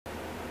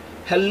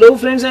Hello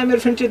friends, I am your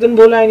friend Chetan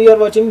Bhola and you are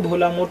watching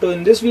Bhola Moto.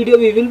 In this video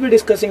we will be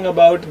discussing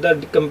about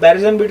the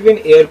comparison between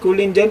air cooled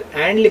engine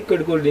and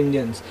liquid cooled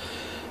engines.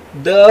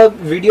 The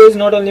video is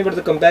not only about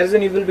the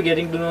comparison, you will be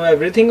getting to know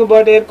everything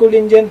about air cooled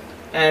engine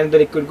and the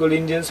liquid cooled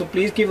engine. So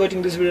please keep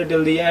watching this video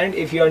till the end.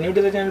 If you are new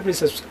to the channel, please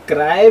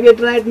subscribe it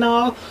right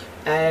now.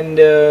 And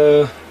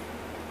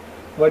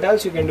what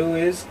else you can do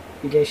is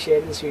you can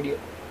share this video,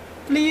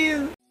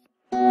 please.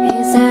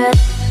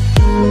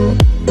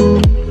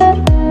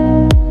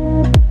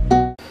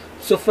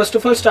 So first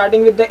of all,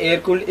 starting with the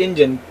air-cooled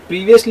engine.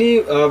 Previously,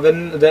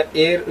 when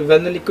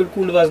the liquid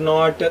cooled was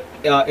not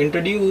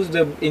introduced,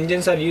 the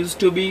engines are used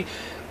to be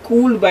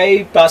cooled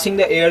by passing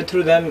the air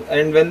through them,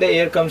 and when the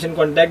air comes in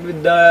contact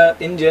with the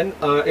engine,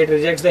 it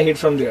rejects the heat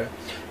from there.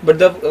 But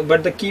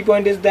the key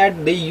point is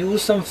that they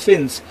use some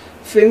fins.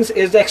 Fins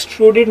is the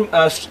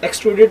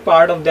extruded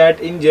part of that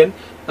engine.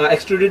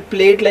 Extruded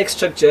plate like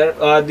structure.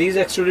 These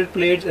extruded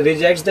plates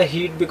rejects the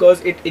heat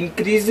because it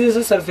increases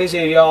the surface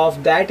area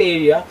of that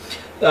area.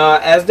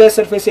 As the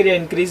surface area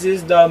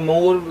increases, the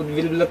more will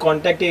be the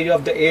contact area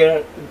of the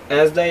air.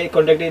 As the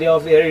contact area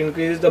of air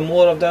increases, the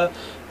more of the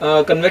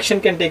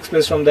convection can take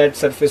place from that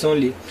surface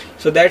only.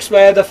 So that's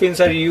why the fins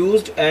are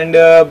used, and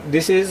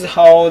this is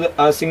how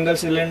a single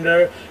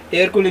cylinder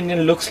air cooled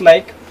engine looks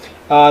like.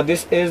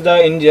 This is the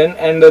engine,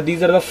 and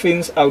these are the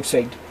fins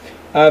outside.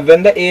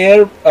 When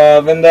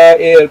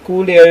the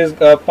cooled air is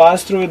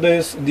passed through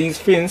these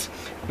fins,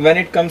 when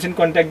it comes in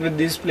contact with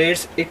these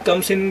plates, it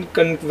comes in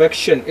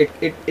convection.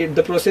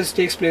 The process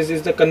takes place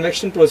is the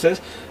convection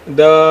process.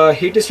 The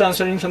heat is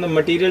transferring from the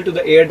material to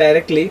the air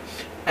directly,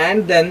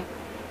 and then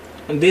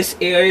this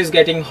air is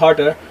getting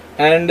hotter,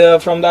 and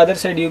from the other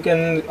side you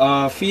can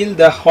feel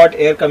the hot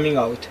air coming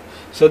out.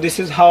 So this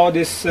is how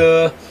this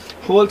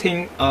whole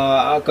thing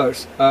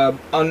occurs.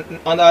 On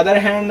the other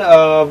hand,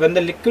 when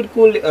the liquid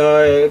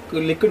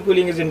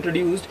cooling is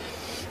introduced,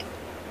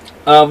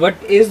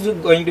 what is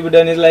going to be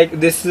done is like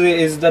this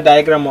is the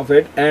diagram of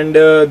it, and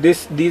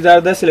these are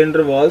the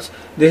cylinder walls.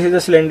 This is the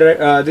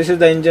cylinder. This is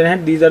the engine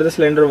head. These are the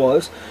cylinder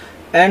walls,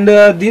 and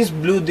this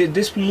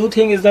blue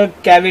thing is the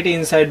cavity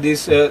inside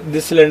this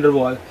cylinder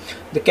wall.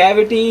 The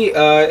cavity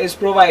is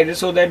provided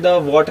so that the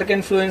water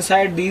can flow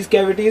inside these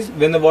cavities.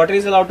 When the water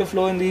is allowed to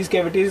flow in these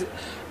cavities,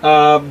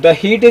 the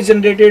heat is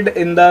generated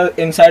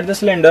inside the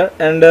cylinder,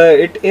 and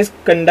it is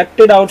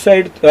conducted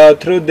outside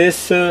through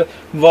this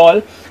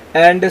wall.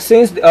 And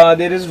since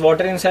there is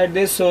water inside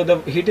this, so the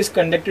heat is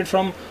conducted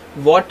from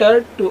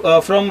water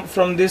to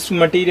from this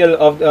material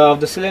of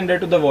the cylinder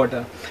to the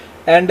water,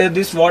 and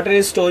this water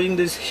is storing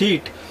this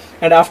heat,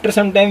 and after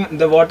some time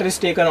the water is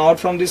taken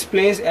out from this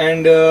place,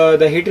 and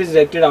the heat is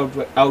rejected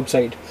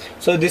outside.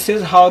 So this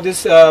is how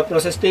this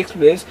process takes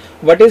place.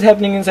 What is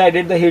happening inside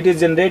it? The heat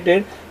is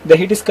generated, the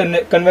heat is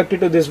convected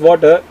to this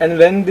water, and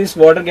when this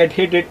water get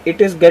heated,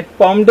 it is get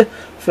pumped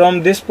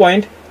from this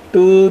point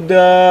to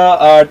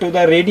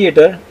the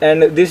radiator,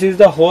 and this is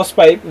the hose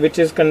pipe which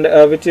is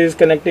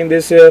connecting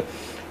this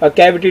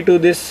cavity to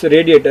this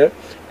radiator,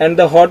 and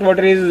the hot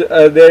water is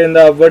there in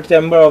the upward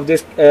chamber of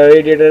this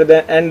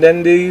radiator, and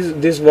then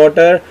this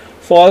water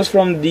falls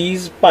from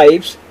these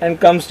pipes and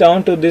comes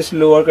down to this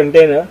lower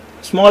container.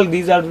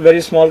 These are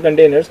very small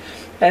containers,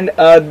 and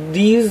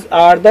these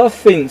are the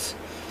fins.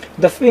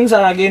 The fins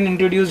are again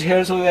introduced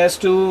here so as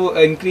to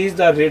increase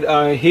the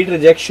heat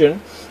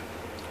rejection.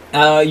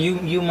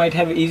 You might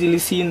have easily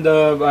seen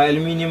the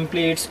aluminium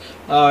plates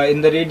in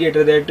the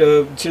radiator that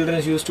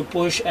children used to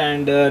push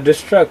and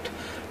destruct.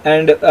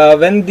 And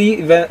when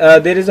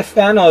there is a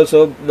fan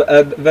also,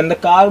 when the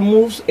car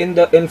moves in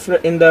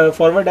the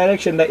forward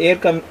direction, the air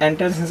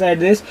enters inside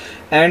this,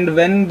 and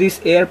when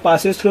this air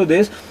passes through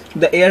this,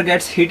 the air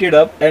gets heated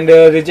up and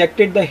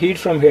rejected the heat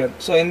from here.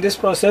 So in this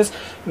process,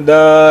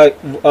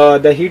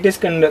 the heat is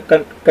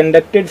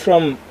conducted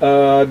from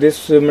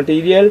this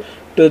material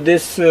to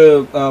this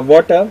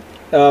water.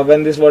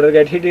 When this water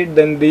gets heated,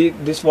 then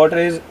this water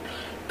is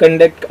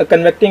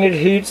convecting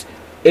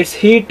its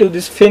heat to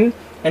this fin,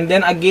 and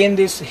then again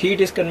this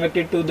heat is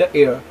convected to the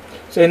air.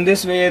 So in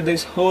this way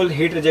this whole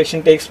heat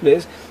rejection takes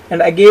place,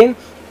 and again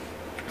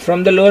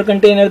from the lower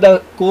container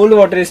the cold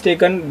water is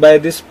taken by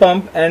this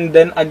pump and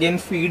then again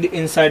feed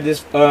inside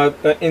this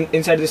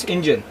inside this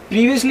engine.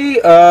 Previously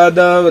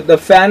the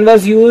fan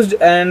was used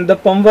and the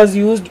pump was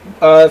used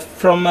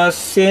from a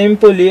same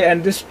pulley,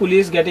 and this pulley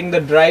is getting the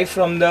drive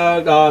from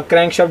the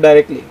crankshaft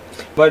directly.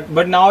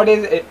 But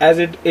nowadays, as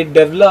it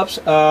develops,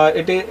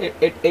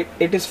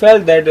 it is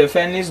felt that the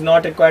fan is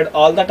not required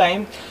all the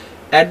time.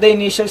 At the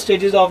initial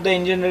stages of the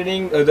engine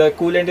running, the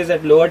coolant is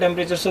at lower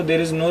temperature, so there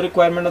is no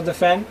requirement of the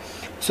fan.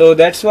 So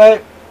that's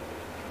why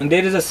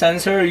there is a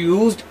sensor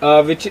used,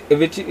 which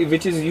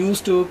is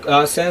used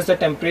to sense the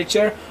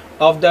temperature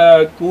of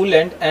the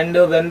coolant, and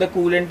when the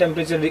coolant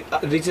temperature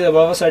reaches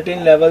above a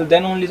certain level,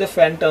 then only the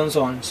fan turns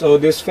on. So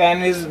this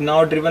fan is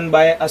now driven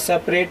by a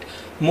separate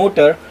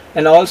motor,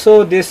 and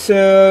also this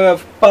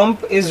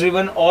pump is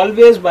driven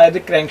always by the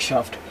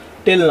crankshaft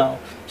till now.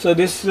 So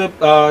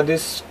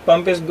this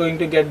pump is going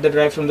to get the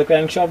drive from the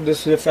crankshaft,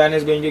 this fan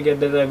is going to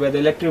get the drive by the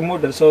electric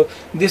motor. So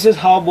this is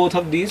how both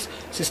of these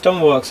system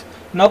works.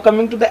 Now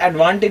coming to the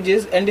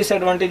advantages and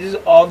disadvantages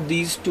of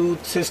these two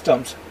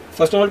systems.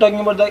 First of all, talking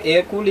about the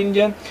air cooled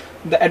engine,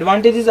 the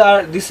advantages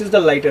are this is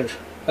the lighter.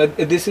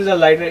 This is a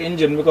lighter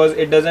engine because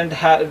it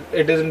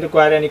doesn't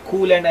require any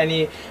coolant,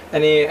 any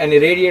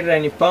radiator,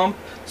 any pump.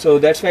 So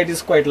that's why it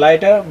is quite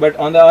lighter. But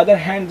on the other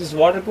hand, this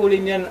water cooled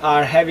engine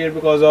are heavier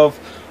because of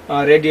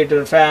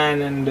radiator,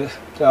 fan, and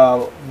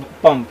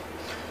pump.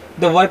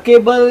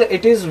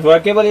 It is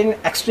workable in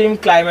extreme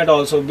climate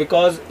also,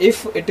 because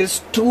if it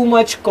is too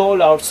much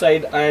cold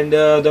outside and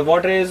the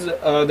water is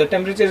the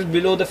temperature is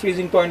below the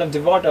freezing point of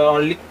the water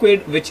or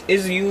liquid which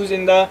is used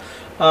in the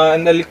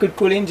liquid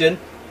cool engine,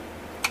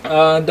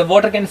 the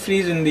water can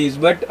freeze in these.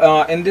 But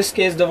in this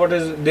case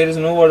there is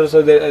no water,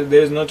 so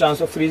there is no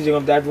chance of freezing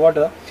of that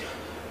water.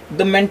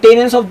 The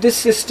maintenance of this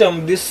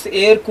system, this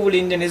air cooled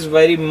engine, is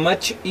very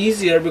much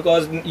easier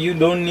because you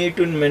don't need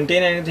to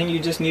maintain anything. You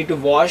just need to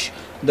wash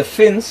the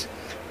fins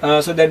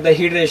so that the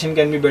heat radiation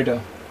can be better.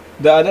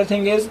 The other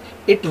thing is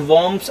it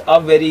warms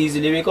up very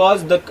easily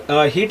because the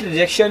heat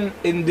rejection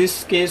in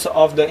this case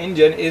of the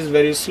engine is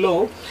very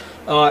slow.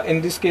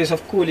 In this case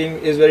of cooling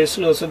is very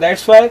slow, so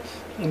that's why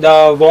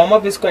the warm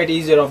up is quite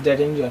easier of that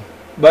engine.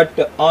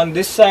 But on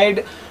this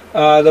side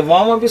the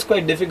warm up is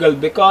quite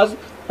difficult because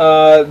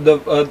the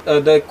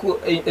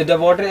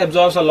water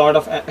absorbs a lot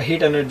of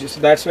heat energy, so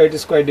that's why it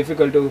is quite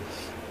difficult to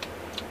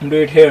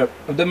do it here.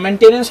 The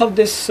maintenance of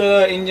this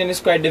engine is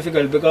quite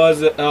difficult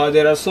because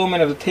there are so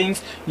many other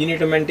things. You need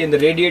to maintain the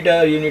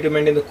radiator, you need to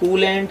maintain the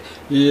coolant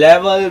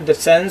level, the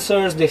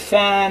sensors, the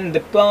fan, the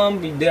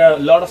pump. There are a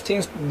lot of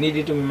things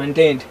needed to be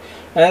maintained.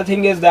 Another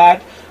thing is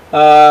that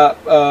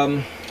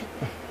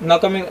now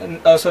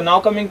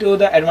coming to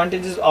the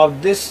advantages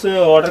of this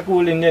water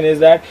cooled engine is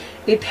that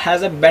it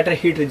has a better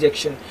heat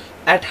rejection.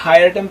 At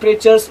higher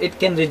temperatures it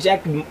can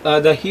reject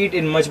the heat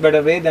in much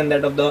better way than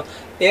that of the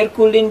air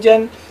cooled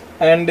engine,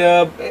 and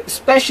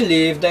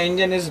especially if the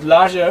engine is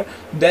larger,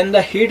 then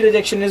the heat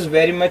rejection is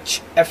very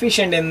much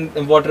efficient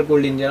in water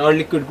cooled engine or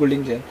liquid cooled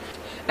engine.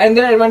 And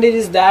the advantage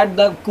is that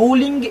the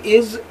cooling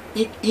is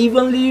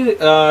evenly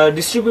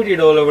distributed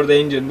all over the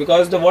engine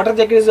because the water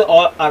jacket is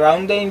all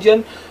around the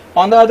engine.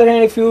 On the other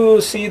hand, if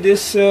you see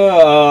this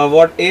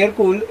air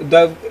cool,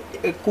 the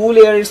cool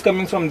air is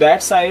coming from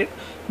that side.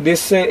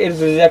 This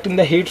is rejecting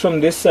the heat from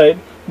this side,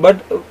 but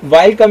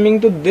while coming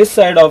to this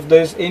side of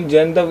this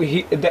engine,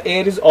 the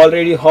air is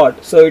already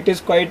hot, so it is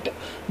quite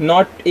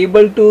not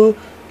able to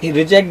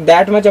reject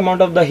that much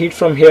amount of the heat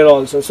from here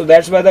also. So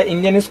that's why the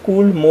engine is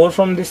cooled more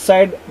from this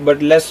side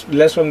but less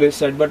from this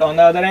side. But on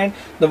the other hand,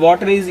 the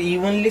water is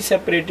evenly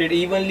separated,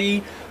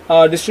 evenly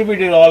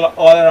distributed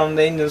all around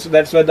the engine, so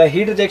that's why the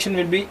heat rejection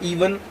will be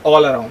even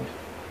all around.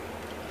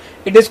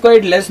 It is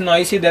quite less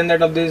noisy than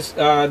that of these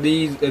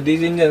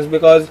engines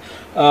because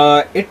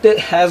it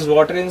has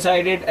water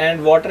inside it,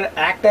 and water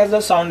act as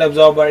a sound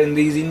absorber in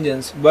these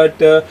engines.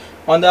 But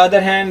on the other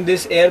hand,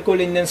 these air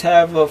cooled engines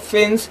have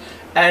fins,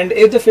 and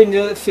if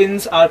the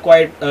fins are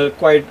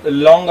quite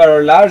longer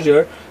or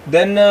larger,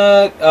 then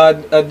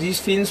these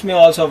fins may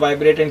also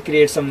vibrate and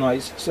create some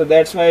noise, so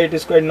that's why it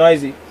is quite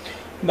noisy.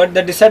 But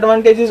the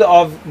disadvantages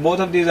of both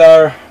of these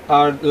are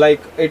like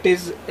it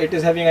is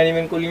having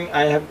uneven cooling.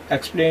 I have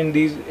explained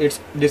its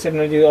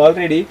disadvantages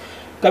already.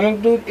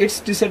 Coming to its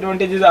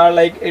disadvantages are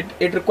like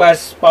it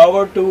requires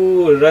power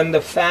to run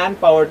the fan,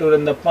 power to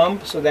run the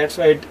pump, so that's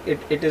why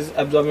it is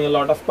absorbing a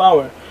lot of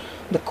power.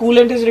 The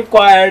coolant is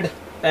required,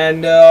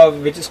 and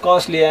which is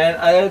costly, and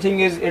other thing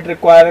is it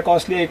requires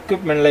costly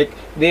equipment like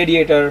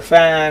radiator,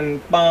 fan,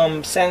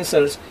 pump,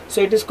 sensors,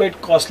 so it is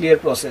quite costlier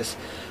process.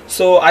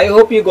 So I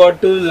hope you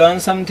got to learn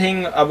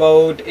something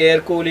about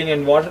air cooling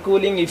and water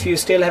cooling. If you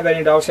still have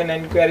any doubts and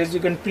inquiries, you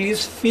can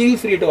please feel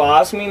free to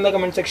ask me in the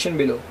comment section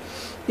below.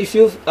 If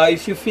you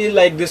feel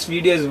like this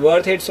video is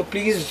worth it, so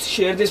please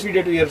share this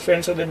video to your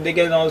friends so that they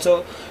can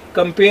also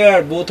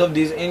compare both of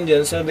these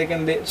engines, so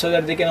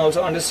that they can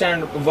also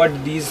understand what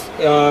these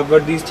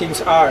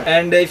things are.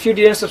 And if you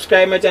didn't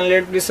subscribe my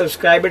channel, please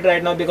subscribe it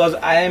right now because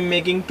I am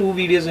making 2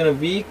 videos in a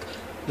week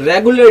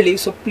regularly.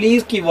 So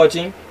please keep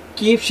watching,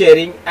 keep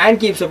sharing, and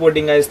keep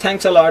supporting, guys.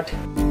 Thanks a lot.